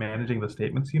all about managing the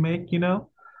statements you make,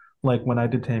 like when I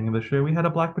did Taming the Shrew, we had a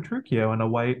black Petruchio and a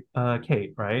white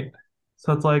Kate, right?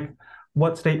 So it's like,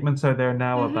 what statements are there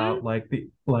now Mm-hmm. about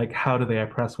like how do they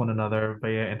oppress one another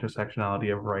via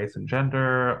intersectionality of race and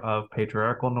gender, of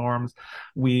patriarchal norms?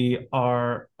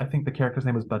 I think the character's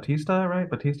name is Batista, right?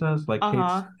 Batista is like Kate's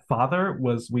Uh-huh. father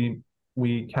was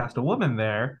we cast a woman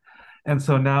there. And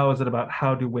so now is it about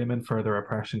how do women further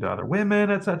oppression to other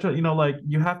women, etc.? Like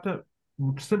you have to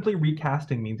simply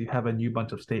recasting means you have a new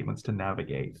bunch of statements to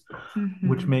navigate,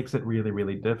 which Mm-hmm. makes it really,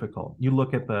 really difficult. You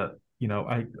look at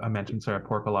I mentioned Sarah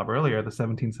Porkolov earlier, the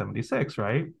 1776,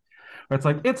 right? Where it's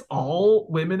like, it's all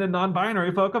women and non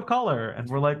binary folk of color. And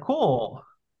we're like, cool.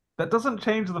 That doesn't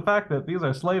change the fact that these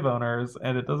are slave owners.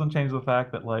 And it doesn't change the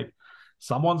fact that, like,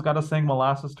 someone's got to sing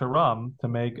molasses to rum to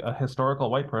make a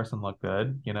historical white person look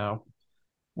good.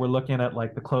 We're looking at,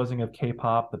 like, the closing of K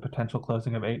pop, the potential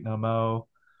closing of Ain't No Mo,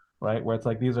 right? Where it's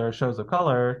like these are shows of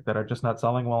color that are just not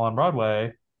selling well on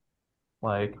Broadway.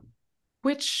 Like,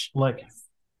 Which like, is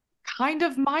kind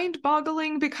of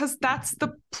mind-boggling because that's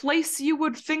the place you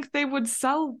would think they would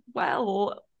sell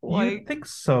well. You'd Like, think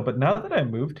so, but now that I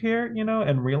moved here,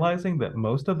 and realizing that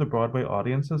most of the Broadway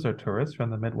audiences are tourists from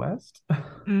the Midwest,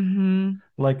 mm-hmm.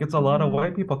 like it's a lot of Mm-hmm.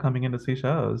 white people coming in to see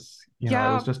shows.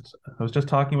 Yeah. I was just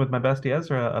talking with my bestie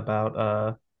Ezra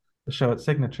about the show at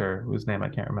Signature, whose name I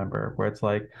can't remember, where it's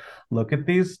like, look at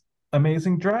these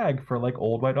amazing drag for like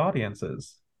old white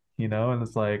audiences, and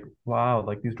it's like, wow,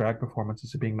 like these drag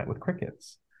performances are being met with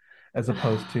crickets, as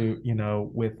opposed to,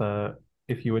 with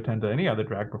if you attend to any other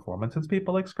drag performance, it's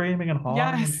people like screaming and hollering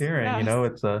and Yes, cheering,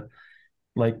 yes. it's a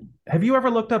like, have you ever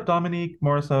looked up Dominique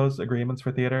Morisseau's agreements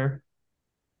for theater?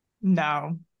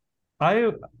 No.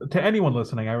 I To anyone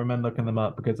listening, I recommend looking them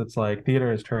up because it's like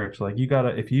theater is church. Like you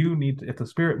gotta if the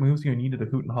spirit moves you and you need to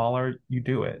hoot and holler, you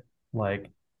do it.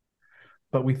 Like,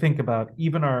 but we think about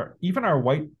even our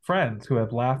white friends who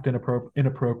have laughed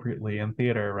inappropriately in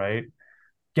theater, right?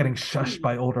 Getting shushed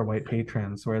by older white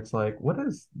patrons, where it's like, what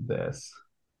is this?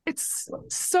 It's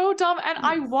so dumb. And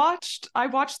I watched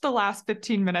the last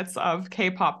 15 minutes of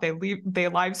K-pop. They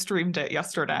live streamed it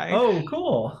yesterday. Oh,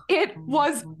 cool. It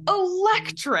was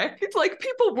electric. It's like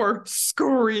people were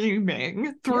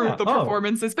screaming through Yeah. the Oh,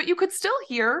 performances, but you could still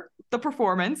hear the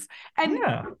performance. And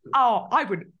yeah. oh, I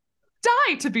would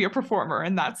die to be a performer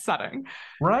in that setting.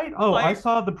 Right? Oh, I Like,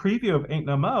 saw the preview of Ain't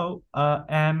No Mo,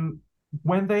 and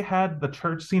when they had the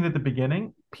church scene at the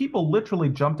beginning, people literally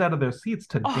jumped out of their seats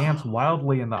to dance oh,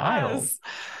 wildly in the aisles,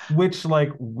 yes. which like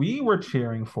we were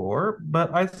cheering for,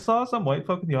 but I saw some white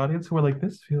folk in the audience who were like,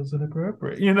 "This feels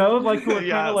inappropriate," like who were kind of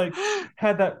Yes. like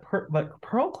had that like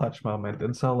pearl clutch moment,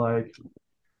 and so like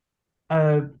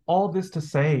all this to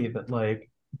say that like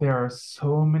there are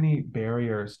so many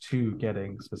barriers to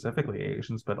getting specifically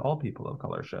Asians, but all people of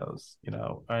color shows,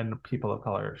 and people of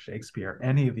color Shakespeare,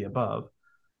 any of the above,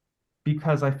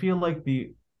 because I feel like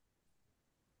the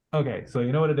okay, so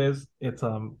you know what it is? It's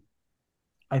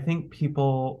I think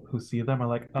people who see them are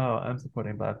like, oh, I'm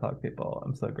supporting BIPOC people.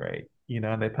 I'm so great,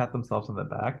 and they pat themselves on the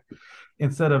back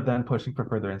instead of then pushing for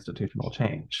further institutional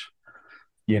change.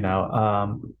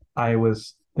 I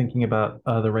was thinking about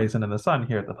the Raisin in the Sun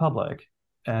here at the Public,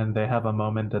 and they have a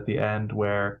moment at the end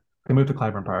where they move to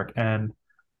Clyburn Park and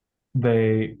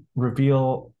they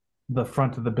reveal the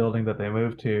front of the building that they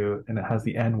moved to, and it has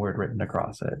the N word written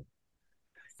across it,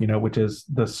 which is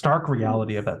the stark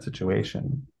reality of that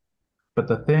situation. But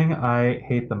the thing I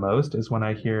hate the most is when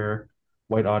I hear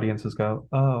white audiences go,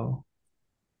 oh,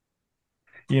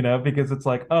 because it's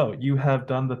like, oh, you have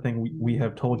done the thing we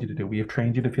have told you to do. We have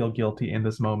trained you to feel guilty in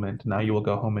this moment. Now you will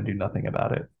go home and do nothing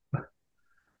about it.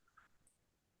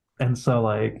 And so,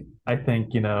 like, I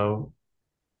think,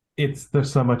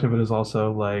 there's so much of it is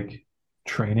also like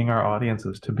training our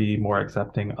audiences to be more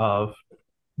accepting of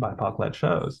BIPOC-led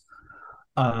shows.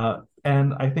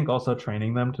 And I think also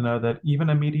training them to know that even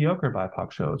a mediocre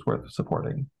BIPOC show is worth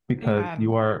supporting because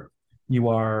Amen.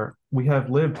 we have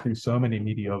lived through so many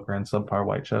mediocre and subpar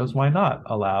white shows. Why not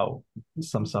allow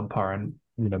some subpar and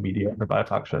mediocre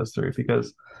BIPOC shows through?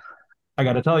 Because I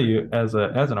got to tell you, as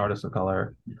an artist of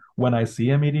color, when I see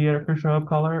a mediocre show of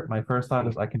color, my first thought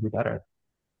is I can do better,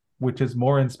 which is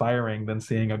more inspiring than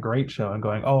seeing a great show and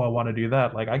going, oh, I want to do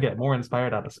that. Like I get more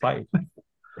inspired out of spite.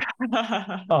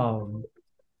 Um,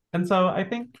 and so I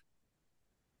think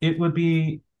it would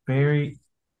be very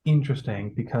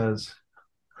interesting because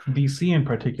DC in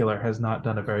particular has not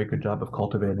done a very good job of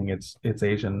cultivating its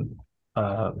Asian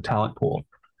talent pool,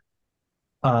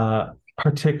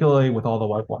 particularly with all the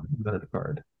whitewashing that had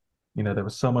occurred. There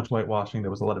was so much whitewashing.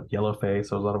 There was a lot of yellow face.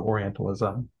 There was a lot of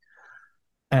Orientalism.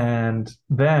 And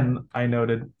then I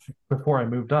noted before I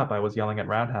moved up, I was yelling at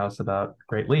Roundhouse about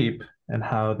Great Leap and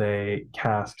how they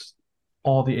cast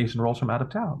all the Asian roles from out of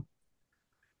town.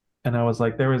 And I was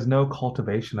like, there is no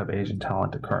cultivation of Asian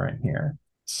talent occurring here.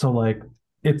 So like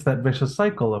it's that vicious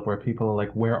cycle of where people are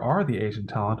like, where are the Asian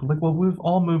talent? I'm like, well, we've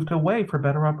all moved away for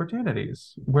better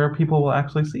opportunities where people will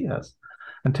actually see us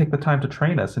and take the time to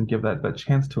train us and give that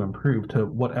chance to improve to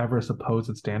whatever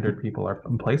supposed standard people are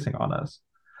placing on us.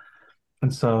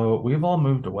 And so we've all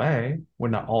moved away. Well,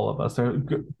 not all of us. Are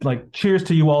like, cheers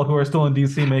to you all who are still in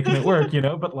DC making it work,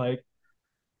 but like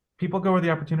people go where the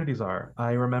opportunities are.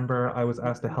 I remember I was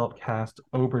asked to help cast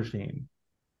Aubergine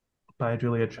by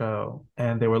Julia Cho,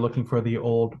 and they were looking for the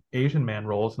old Asian man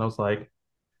roles, and I was like,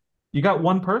 "You got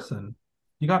one person.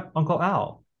 You got Uncle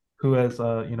Al, who has,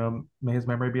 may his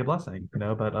memory be a blessing,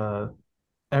 but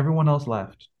everyone else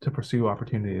left to pursue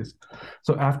opportunities.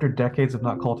 So after decades of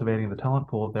not cultivating the talent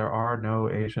pool, there are no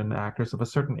Asian actors of a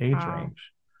certain age Wow.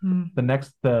 range. Hmm.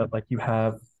 The like you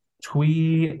have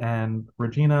Twee and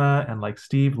Regina and like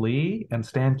Steve Lee and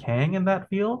Stan Kang in that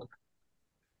field,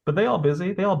 but they all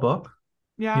busy, they all book,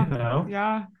 you Yeah. know.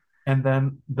 Yeah. And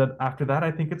then after that,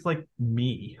 I think it's like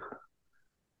me.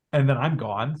 And then I'm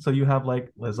gone. So you have like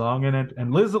Liz Ong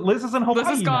and Liz is in Liz is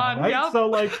Hawaii now, gone. right? Yep. So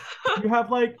like you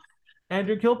have like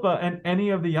Andrew Kilpa and any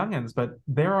of the youngins, but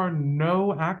there are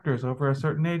no actors over a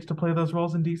certain age to play those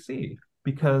roles in DC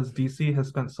because DC has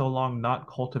spent so long not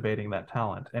cultivating that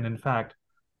talent and in fact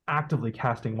actively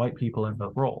casting white people in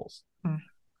those roles. Hmm.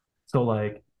 So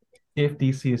like if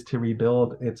DC is to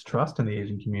rebuild its trust in the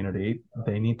Asian community,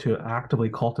 they need to actively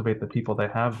cultivate the people they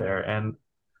have there. And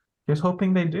here's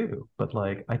hoping they do. But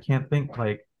like I can't think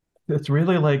like it's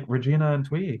really like Regina and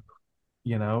Twee,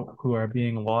 who are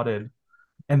being lauded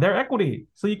and they're equity.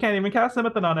 So you can't even cast them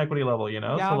at the non-equity level. So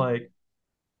Yeah. like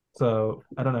so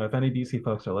I don't know if any DC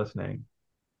folks are listening.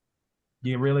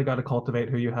 You really got to cultivate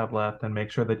who you have left and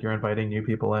make sure that you're inviting new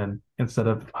people in instead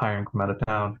of hiring from out of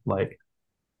town. Like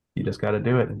you just got to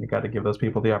do it and you got to give those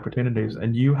people the opportunities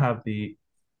and you have the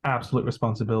absolute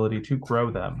responsibility to grow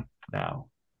them now.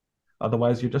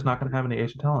 Otherwise, you're just not going to have any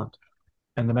Asian talent.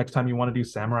 And the next time you want to do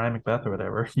Samurai Macbeth or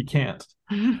whatever, you can't.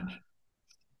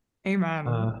 Amen.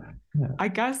 Yeah. I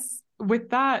guess with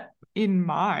that in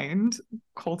mind,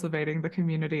 cultivating the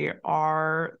community,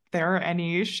 are there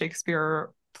any Shakespeare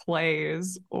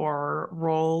plays or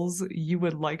roles you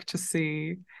would like to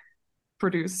see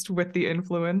produced with the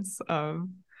influence of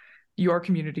your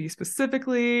community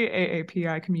specifically,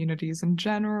 AAPI communities in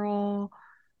general?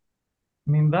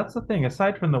 I mean, that's the thing.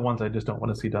 Aside from the ones I just don't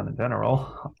want to see done in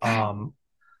general,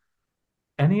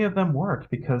 any of them work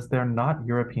because they're not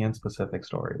European specific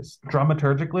stories.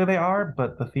 Dramaturgically, they are,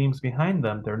 but the themes behind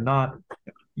them, they're not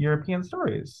European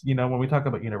stories. When we talk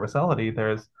about universality,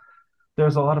 there's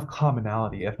a lot of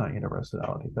commonality, if not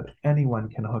universality, that anyone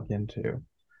can hook into.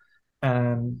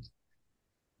 And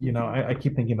I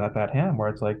keep thinking about Fat Ham, where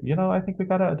it's like, I think we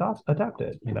gotta adapt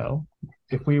it.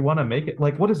 If we want to make it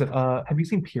like, what is it? Have you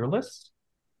seen Peerless?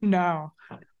 No.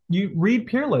 You read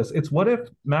Peerless. It's what if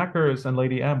Mackers and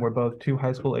Lady M were both two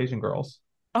high school Asian girls,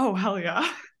 Oh, hell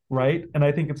yeah. right? And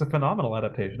I think it's a phenomenal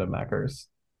adaptation of Mackers,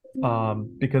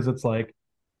 because it's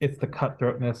the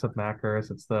cutthroatness of Mackers.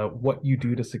 It's the what you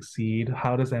do to succeed.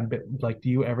 How does do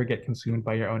you ever get consumed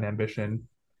by your own ambition?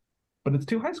 But it's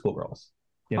two high school girls,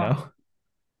 you Huh. know,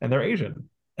 and they're Asian,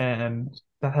 and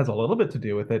that has a little bit to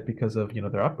do with it because of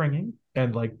their upbringing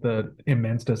and like the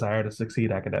immense desire to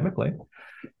succeed academically.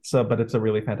 So, but it's a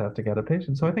really fantastic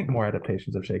adaptation. So I think more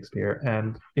adaptations of Shakespeare.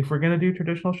 And if we're gonna do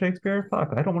traditional Shakespeare,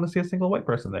 fuck, I don't want to see a single white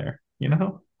person there.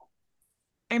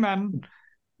 Amen.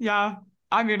 Yeah.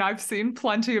 I mean, I've seen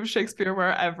plenty of Shakespeare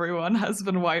where everyone has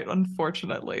been white,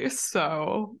 unfortunately.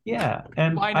 So Yeah,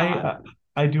 and why I not? uh,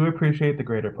 I do appreciate the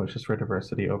greater pushes for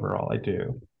diversity overall. I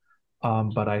do.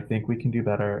 But I think we can do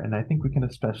better, and I think we can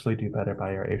especially do better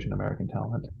by our Asian American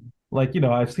talent. Like,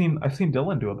 I've seen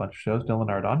Dylan do a bunch of shows, Dylan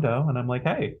Arredondo, and I'm like,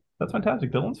 hey, that's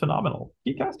fantastic. Dylan's phenomenal.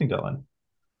 Keep casting Dylan.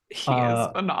 He is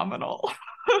Uh, phenomenal.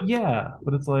 yeah,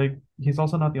 but it's like he's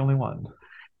also not the only one,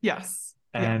 Yes.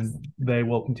 Yes. and they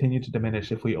will continue to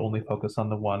diminish if we only focus on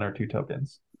the one or two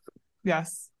tokens.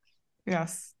 Yes.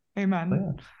 Yes. So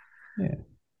Amen. yeah, yeah.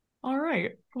 All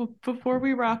right. Well, before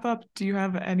we wrap up, do you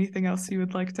have anything else you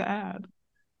would like to add?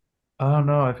 Oh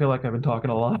no, I feel like I've been talking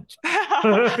a lot.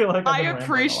 I feel like I've I been rambling a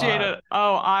appreciate lot. it.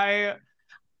 Oh, I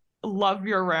love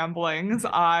your ramblings.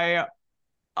 I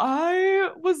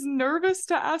was nervous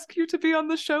to ask you to be on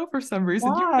the show for some reason.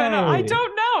 I Why?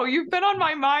 don't know. You've been on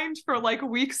my mind for like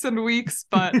weeks and weeks,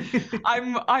 but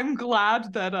I'm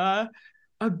glad that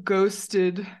a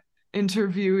ghosted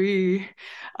interviewee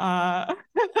uh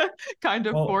kind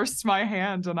of Well, forced my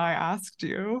hand and I asked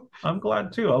you. I'm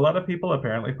glad too. A lot of people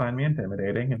apparently find me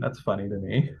intimidating, and that's funny to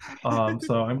me.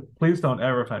 So please don't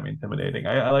ever find me intimidating.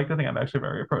 I like to think I'm actually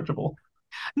very approachable.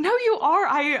 No, you are.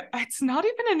 It's not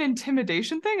even an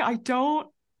intimidation thing. I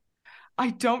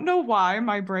don't know why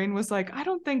my brain was like, I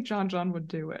don't think Jon Jon would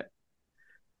do it.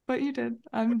 But you did.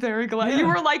 I'm very glad. Yeah.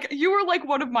 You were like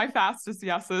one of my fastest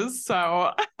yeses.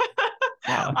 So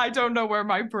Wow. I don't know where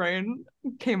my brain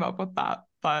came up with that,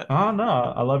 but Oh no,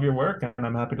 I love your work and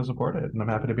I'm happy to support it. And I'm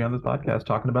happy to be on this podcast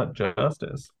talking about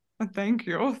justice. thank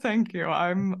you. Thank you.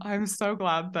 I'm so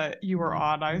glad that you were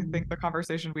on. I think the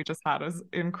conversation we just had is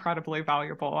incredibly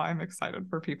valuable. I'm excited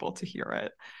for people to hear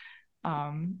it.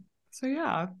 Um, so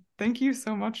yeah, thank you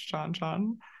so much, Jon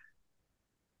Jon.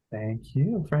 Thank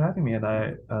you for having me, and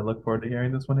I look forward to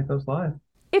hearing this when it goes live.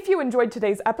 If you enjoyed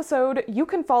today's episode, you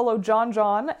can follow Jon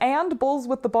Jon and Bulls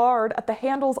with the Bard at the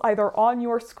handles either on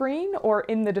your screen or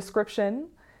in the description.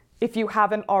 If you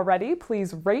haven't already,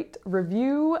 please rate,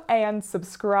 review, and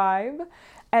subscribe.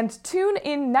 And tune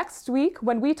in next week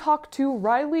when we talk to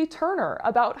Riley Turner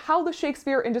about how the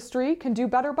Shakespeare industry can do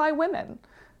better by women.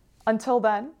 Until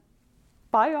then,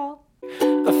 Bye, y'all.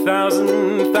 A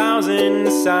thousand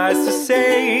sighs to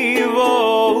save.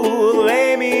 Oh,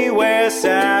 lay me where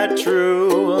sad true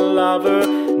lover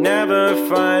never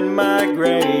find my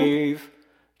grave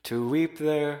to weep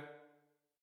there.